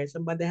buyer,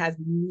 somebody that has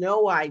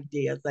no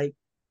idea, like,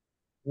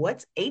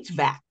 what's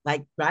HVAC?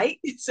 Like, right?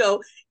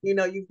 So,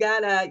 you've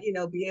got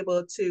to, be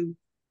able to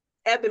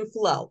ebb and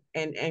flow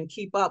and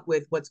keep up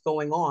with what's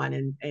going on.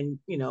 And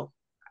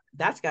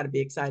that's got to be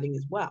exciting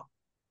as well.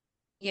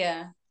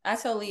 Yeah, I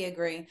totally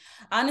agree.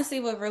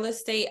 Honestly, with real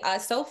estate,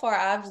 so far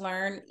I've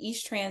learned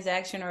each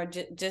transaction or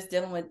just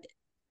dealing with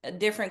a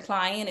different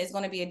client is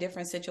going to be a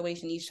different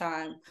situation each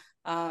time.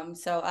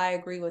 So I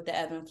agree with the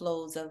ebb and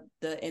flows of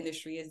the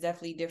industry. It's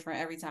definitely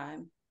different every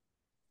time.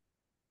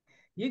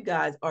 You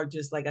guys are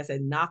just, like I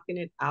said, knocking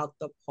it out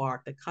the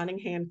park. The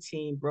Cunningham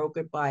team,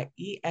 brokered by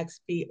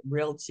eXp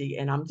Realty,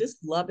 and I'm just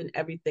loving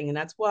everything. And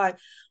that's why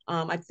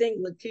I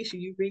think, Lakeisha,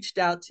 you reached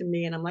out to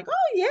me, and I'm like,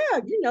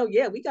 oh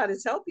yeah, we got to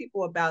tell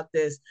people about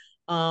this.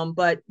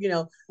 But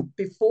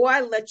before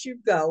I let you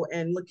go,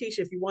 and Lakeisha,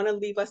 if you want to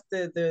leave us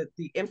the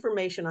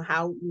information on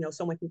how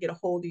someone can get a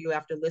hold of you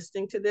after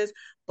listening to this,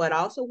 but I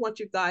also want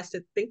you guys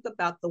to think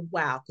about the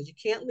wow, because you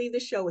can't leave the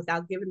show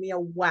without giving me a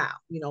wow,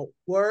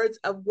 words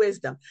of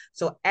wisdom.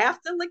 So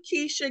after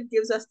Lakeisha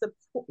gives us the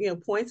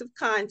points of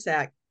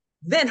contact,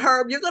 then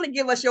Herb, you're going to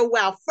give us your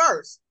wow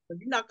first. So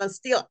you're not going to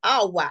steal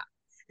our wow.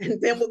 And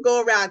then we'll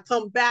go around,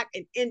 come back,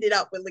 and end it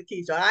up with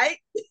Lakeisha, all right?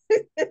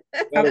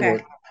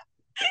 Okay.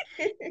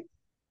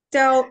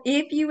 So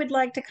if you would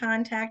like to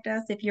contact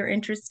us, if you're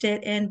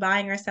interested in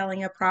buying or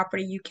selling a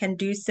property, you can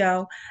do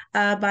so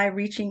by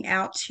reaching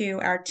out to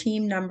our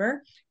team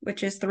number,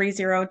 which is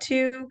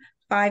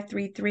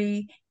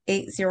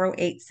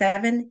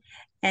 302-533-8087.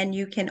 And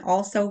you can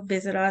also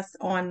visit us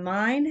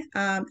online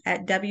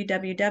at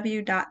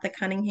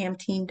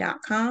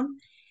www.thecunninghamteam.com.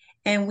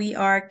 And we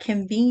are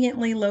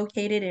conveniently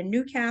located in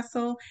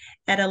Newcastle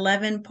at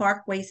 11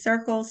 Parkway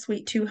Circle,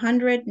 Suite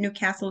 200,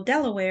 Newcastle,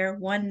 Delaware,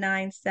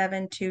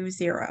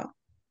 19720.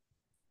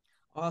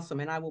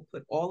 Awesome. And I will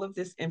put all of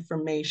this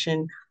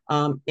information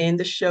in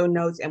the show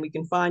notes, and we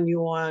can find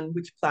you on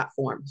which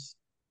platforms?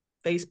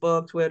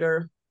 Facebook,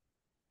 Twitter?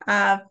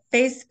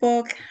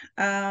 Facebook,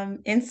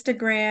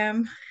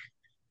 Instagram.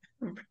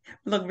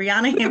 Look,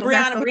 Brianna handles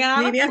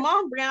Brianna, media. come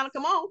on, Brianna,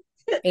 come on.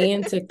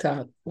 And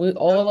TikTok.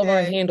 All of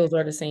our handles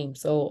are the same.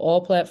 So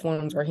all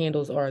platforms, our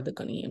handles are the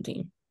Cunningham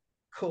Team.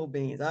 Cool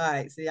beans. All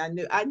right. See, I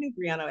knew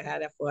Brianna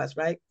had that for us,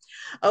 right?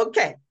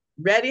 Okay.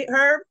 Ready,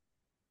 Herb?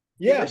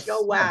 Yes. Give us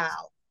your wow.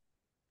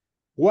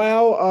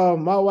 Wow.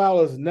 My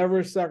wow is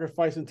never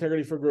sacrifice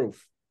integrity for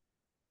growth.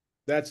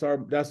 That's our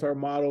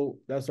model.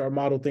 That's our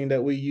model thing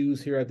that we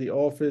use here at the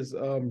office.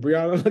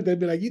 Brianna looked at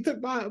me like, you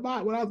took my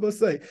what I was going to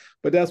say,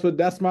 but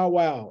that's my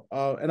wow.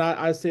 And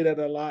I say that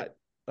a lot.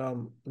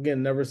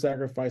 Again, never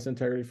sacrifice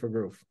integrity for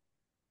growth.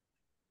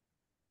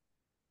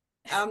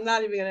 I'm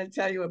not even going to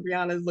tell you what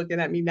Brianna is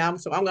looking at me now.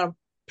 So I'm going to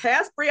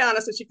pass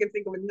Brianna so she can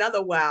think of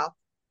another wow.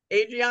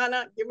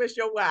 Adriana, give us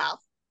your wow.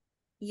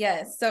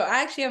 Yes, so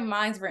I actually have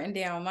mine's written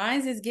down.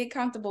 Mine's is get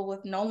comfortable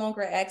with no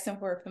longer asking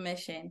for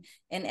permission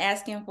and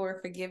asking for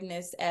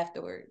forgiveness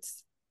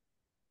afterwards.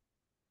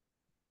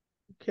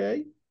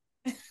 Okay.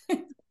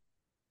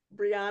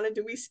 Brianna,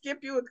 do we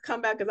skip you or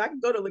come back? Because I can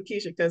go to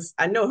Lakeisha because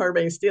I know Herb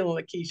ain't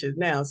stealing Lakeisha's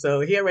now.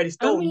 So he already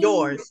stole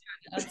yours.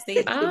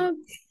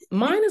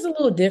 Mine is a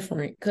little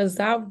different because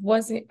I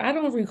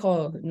don't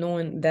recall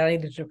knowing that I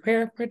needed to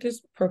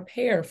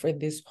prepare for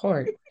this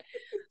part.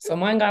 So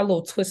mine got a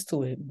little twist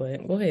to it,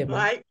 but go ahead, Mom.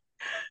 Right.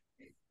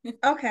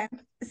 Okay.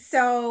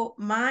 So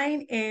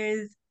mine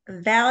is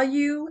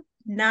value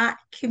not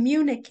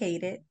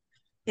communicated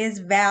is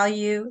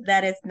value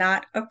that is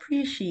not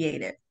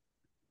appreciated.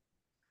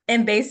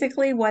 And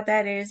basically what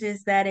that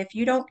is that if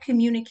you don't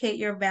communicate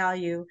your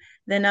value,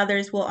 then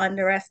others will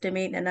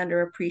underestimate and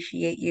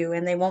underappreciate you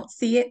and they won't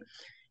see it.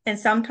 And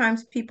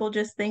sometimes people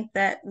just think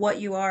that what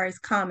you are is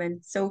common.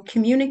 So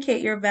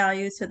communicate your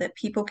value so that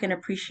people can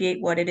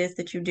appreciate what it is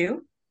that you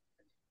do.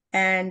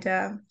 And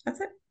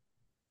that's it.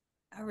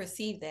 I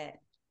received that.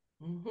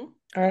 Mm-hmm. All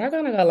right, I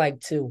kind of got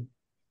like two.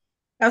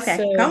 Okay,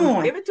 so come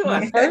on. Give it to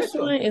My us. first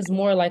one is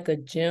more like a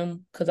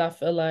gem because I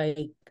feel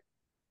like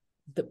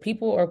the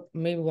people are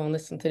maybe won't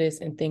listen to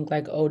this and think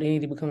like, oh, they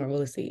need to become a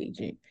real estate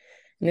agent.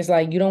 And it's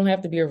like, you don't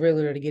have to be a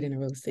realtor to get into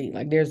real estate.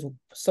 Like there's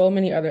so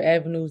many other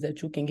avenues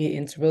that you can get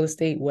into real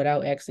estate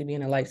without actually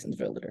being a licensed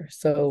realtor.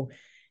 So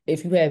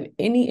if you have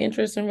any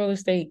interest in real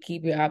estate,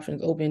 keep your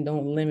options open.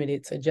 Don't limit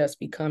it to just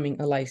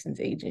becoming a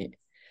licensed agent.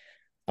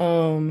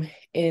 And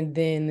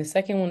then the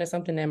second one is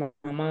something that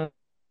my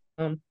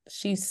mom,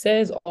 she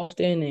says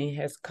often and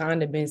has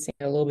kind of been saying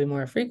a little bit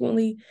more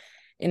frequently.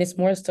 And it's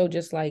more so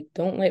just like,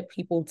 don't let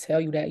people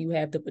tell you that you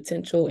have the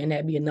potential and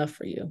that be enough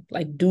for you.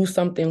 Like do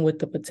something with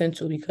the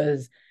potential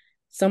because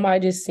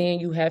somebody just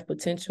saying you have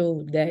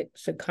potential, that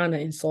should kind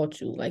of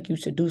insult you. Like you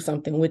should do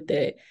something with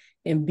that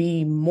and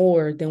be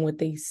more than what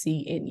they see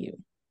in you.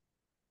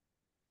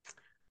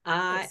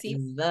 I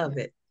love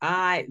it.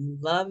 I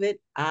love it.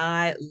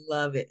 I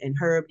love it. And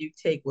Herb, you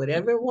take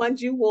whatever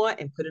ones you want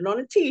and put it on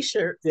a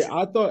t-shirt. Yeah,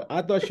 I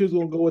thought she was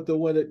gonna go with the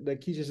one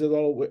that Keisha says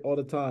all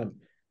the time.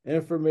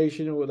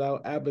 Information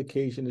without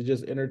application is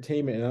just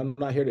entertainment, and I'm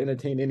not here to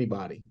entertain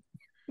anybody.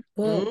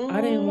 Well, I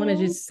didn't want to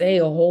just say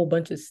a whole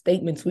bunch of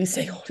statements we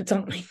say all the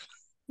time.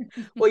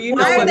 Well, you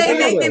know why what? Are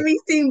they making me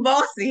seem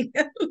bossy?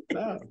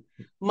 No.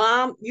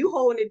 Mom, you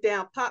holding it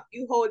down. Pop,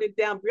 you holding it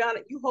down.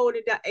 Brianna, you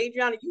holding it down.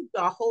 Adriana, you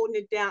are holding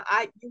it down.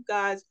 You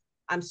guys,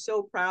 I'm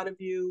so proud of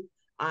you.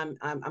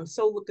 I'm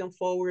so looking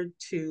forward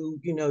to,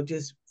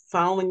 just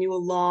following you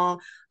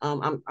along.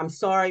 I'm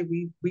sorry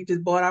we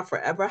just bought our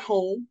forever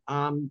home.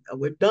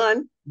 We're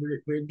done.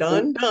 We're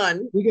done.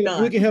 We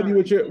can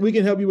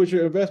help you with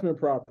your investment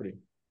property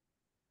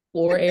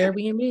or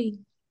Airbnb.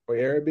 Or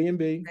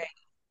Airbnb.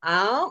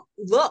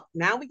 Look,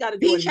 now we got to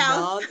do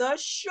another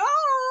show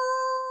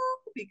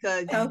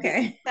because you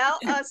didn't tell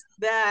us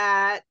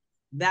that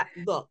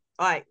look.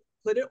 All right,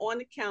 put it on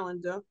the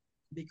calendar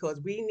because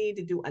we need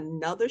to do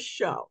another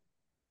show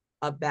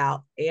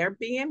about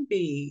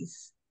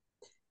Airbnbs,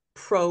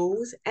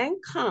 pros and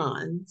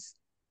cons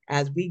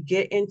as we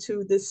get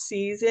into the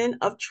season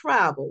of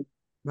travel,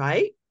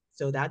 right?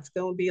 So that's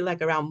going to be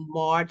like around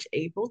March,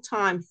 April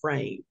time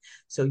frame.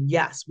 So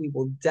yes, we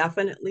will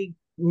definitely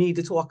need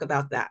to talk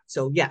about that.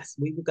 So yes,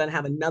 we were going to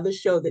have another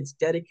show that's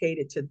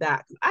dedicated to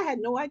that. I had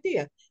no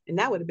idea. And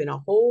that would have been a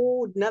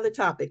whole nother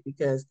topic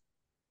because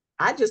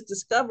I just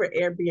discovered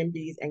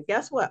Airbnbs and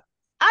guess what?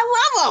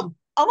 I love them.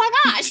 Oh my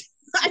gosh.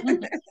 I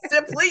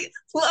simply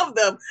love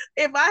them.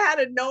 If I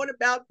had known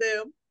about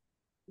them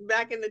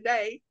back in the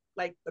day,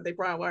 like, but they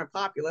probably weren't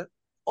popular.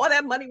 All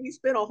that money we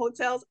spent on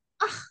hotels.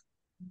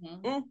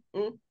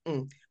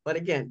 But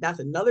again, that's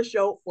another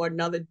show for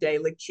another day.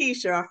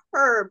 Lakeisha,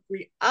 Herb,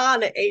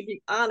 Brianna,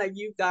 Adriana,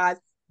 you guys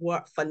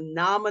were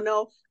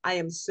phenomenal. I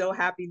am so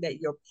happy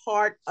that you're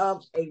part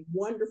of a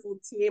wonderful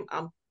team.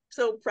 I'm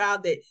so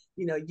proud that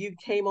you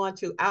came on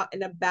to Out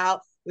and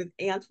About with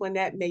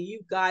Antoinette. May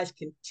you guys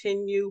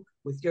continue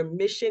with your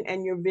mission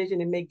and your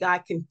vision, and may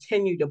God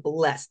continue to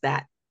bless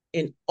that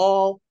in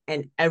all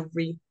and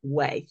every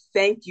way.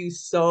 Thank you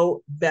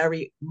so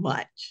very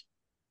much.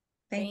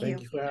 Thank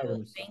you for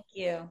having us. Thank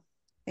you.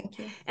 Thank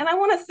you. And I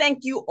want to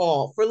thank you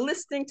all for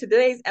listening to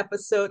today's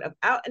episode of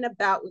Out and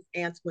About with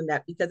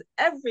Antoinette, because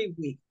every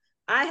week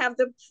I have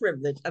the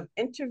privilege of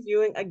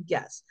interviewing a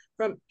guest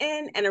from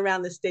in and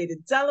around the state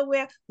of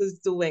Delaware who's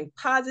doing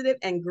positive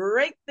and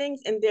great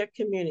things in their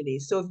community.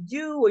 So if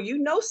you or you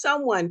know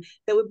someone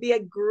that would be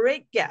a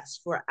great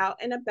guest for Out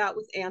and About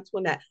with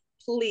Antoinette,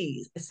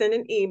 please send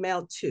an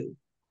email to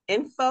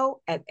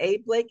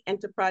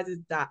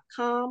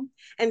info@ablakeenterprises.com.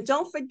 And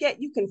don't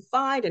forget, you can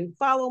find and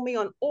follow me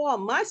on all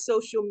my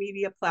social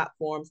media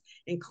platforms,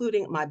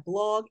 including my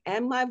blog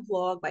and my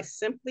vlog, by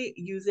simply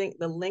using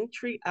the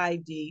Linktree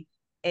ID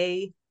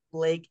A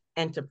Blake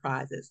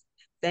Enterprises.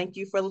 Thank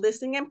you for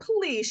listening, and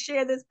please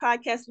share this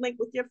podcast link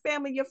with your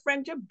family, your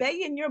friend, your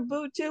bae, and your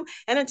boo too.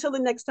 And until the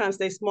next time,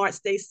 stay smart,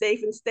 stay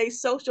safe, and stay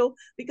social,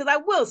 because I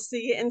will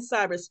see you in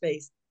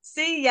cyberspace.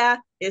 See ya.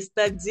 It's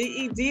the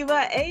DE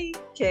Diva,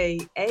 aka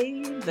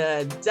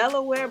the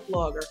Delaware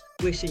blogger,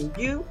 wishing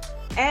you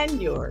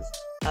and yours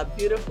a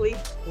beautifully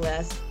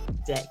blessed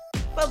day.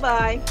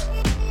 Bye-bye.